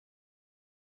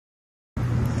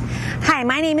Hi,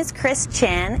 my name is Chris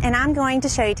Chin, and I'm going to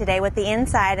show you today what the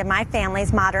inside of my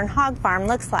family's modern hog farm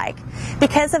looks like.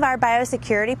 Because of our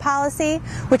biosecurity policy,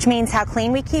 which means how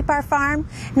clean we keep our farm,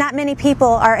 not many people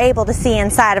are able to see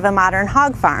inside of a modern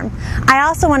hog farm. I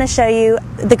also want to show you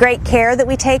the great care that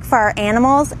we take for our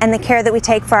animals and the care that we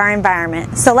take for our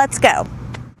environment. So let's go.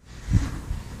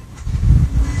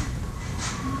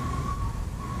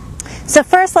 So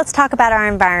first, let's talk about our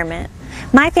environment.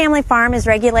 My family farm is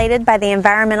regulated by the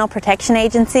Environmental Protection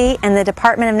Agency and the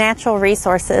Department of Natural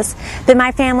Resources, but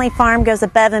my family farm goes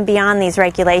above and beyond these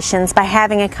regulations by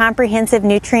having a comprehensive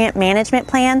nutrient management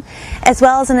plan as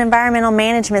well as an environmental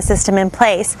management system in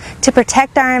place to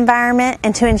protect our environment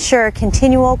and to ensure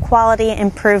continual quality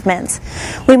improvements.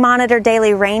 We monitor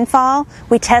daily rainfall,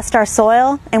 we test our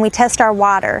soil, and we test our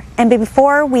water. And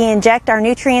before we inject our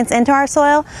nutrients into our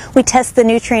soil, we test the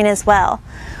nutrient as well.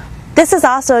 This is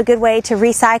also a good way to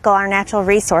recycle our natural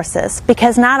resources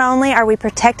because not only are we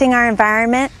protecting our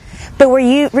environment, but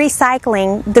we're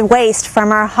recycling the waste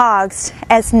from our hogs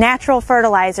as natural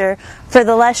fertilizer for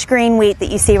the lush green wheat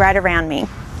that you see right around me.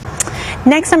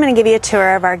 Next, I'm going to give you a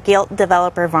tour of our gilt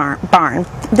developer barn.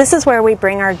 This is where we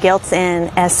bring our gilts in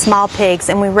as small pigs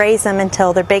and we raise them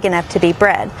until they're big enough to be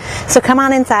bred. So come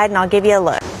on inside and I'll give you a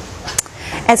look.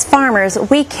 As farmers,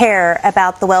 we care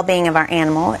about the well-being of our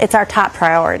animal. It's our top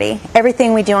priority.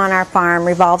 Everything we do on our farm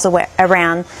revolves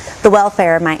around the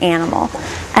welfare of my animal.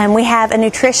 And we have a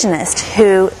nutritionist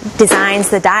who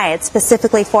designs the diet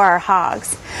specifically for our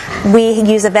hogs. We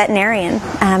use a veterinarian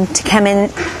to come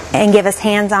in and give us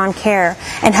hands-on care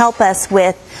and help us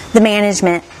with the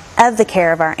management of the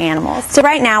care of our animals. So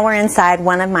right now we're inside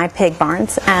one of my pig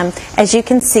barns. As you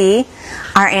can see,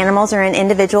 our animals are in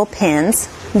individual pens.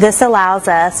 This allows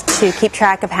us to keep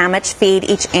track of how much feed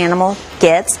each animal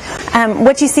gets.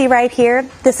 What you see right here,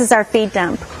 this is our feed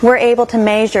dump. We're able to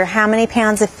measure how many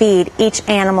pounds of feed each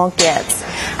animal gets.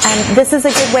 This is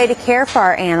a good way to care for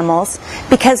our animals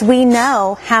because we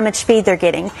know how much feed they're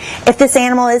getting. If this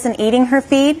animal isn't eating her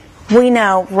feed, we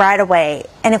know right away.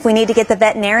 And if we need to get the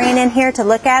veterinarian in here to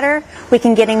look at her, we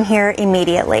can get him here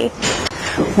immediately.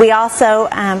 We also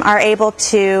are able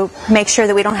to make sure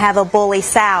that we don't have a bully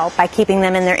sow by keeping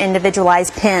them in their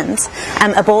individualized pens.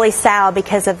 A bully sow,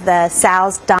 because of the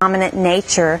sow's dominant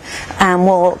nature,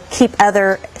 will keep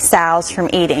other sows from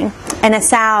eating. And a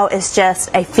sow is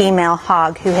just a female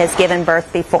hog who has given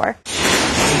birth before.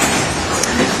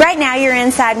 Right now you're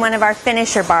inside one of our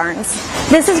finisher barns.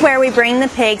 This is where we bring the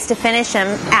pigs to finish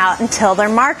them out until they're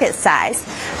market size.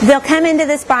 They'll come into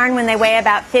this barn when they weigh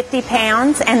about 50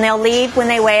 pounds and they'll leave when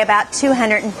they weigh about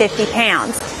 250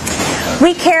 pounds.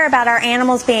 We care about our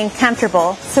animals being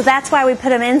comfortable, so that's why we put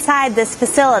them inside this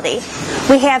facility.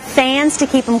 We have fans to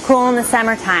keep them cool in the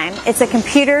summertime. It's a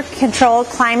computer-controlled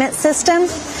climate system,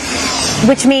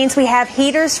 which means we have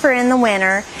heaters for in the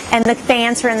winter and the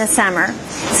fans for in the summer.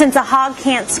 Since a hog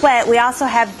can't sweat, we also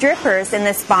have drippers in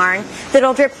this barn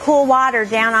that'll drip cool water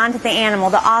down onto the animal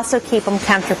to also keep them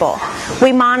comfortable.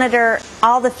 We monitor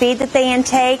all the feed that they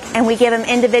intake and we give them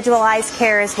individualized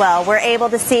care as well. We're able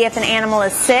to see if an animal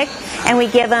is sick and we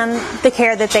give them the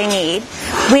care that they need.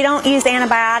 We don't use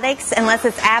antibiotics unless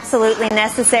it's absolutely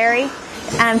necessary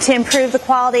to improve the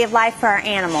quality of life for our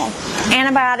animal.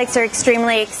 Antibiotics are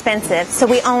extremely expensive, so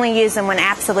we only use them when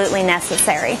absolutely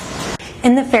necessary.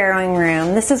 In the farrowing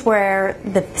room, this is where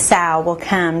the sow will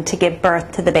come to give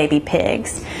birth to the baby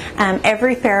pigs.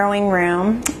 Every farrowing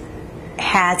room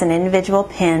has an individual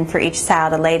pen for each sow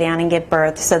to lay down and give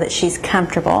birth so that she's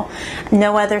comfortable.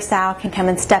 No other sow can come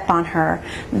and step on her.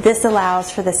 This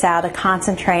allows for the sow to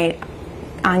concentrate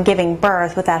on giving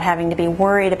birth without having to be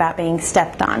worried about being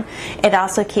stepped on. It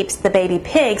also keeps the baby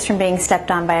pigs from being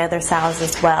stepped on by other sows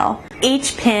as well.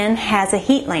 Each pen has a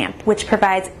heat lamp which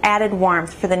provides added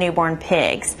warmth for the newborn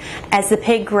pigs. As the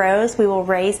pig grows, we will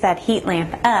raise that heat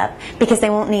lamp up because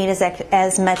they won't need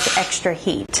as much extra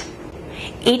heat.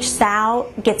 Each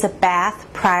sow gets a bath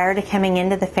prior to coming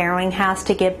into the farrowing house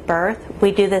to give birth.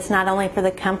 We do this not only for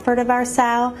the comfort of our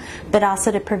sow, but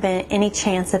also to prevent any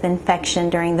chance of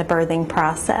infection during the birthing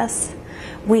process.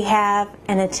 We have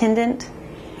an attendant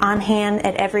on hand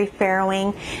at every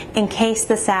farrowing in case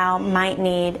the sow might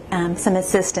need some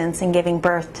assistance in giving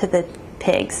birth to the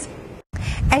pigs.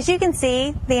 As you can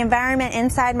see, the environment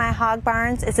inside my hog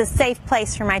barns is a safe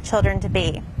place for my children to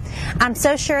be. I'm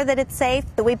so sure that it's safe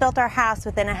that we built our house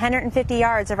within 150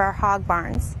 yards of our hog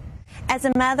barns. As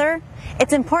a mother,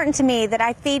 it's important to me that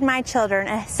I feed my children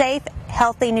a safe,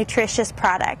 healthy, nutritious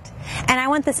product. And I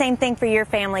want the same thing for your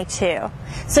family too.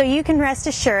 So you can rest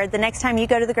assured the next time you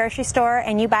go to the grocery store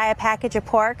and you buy a package of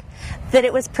pork, that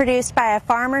it was produced by a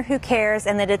farmer who cares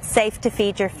and that it's safe to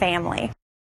feed your family.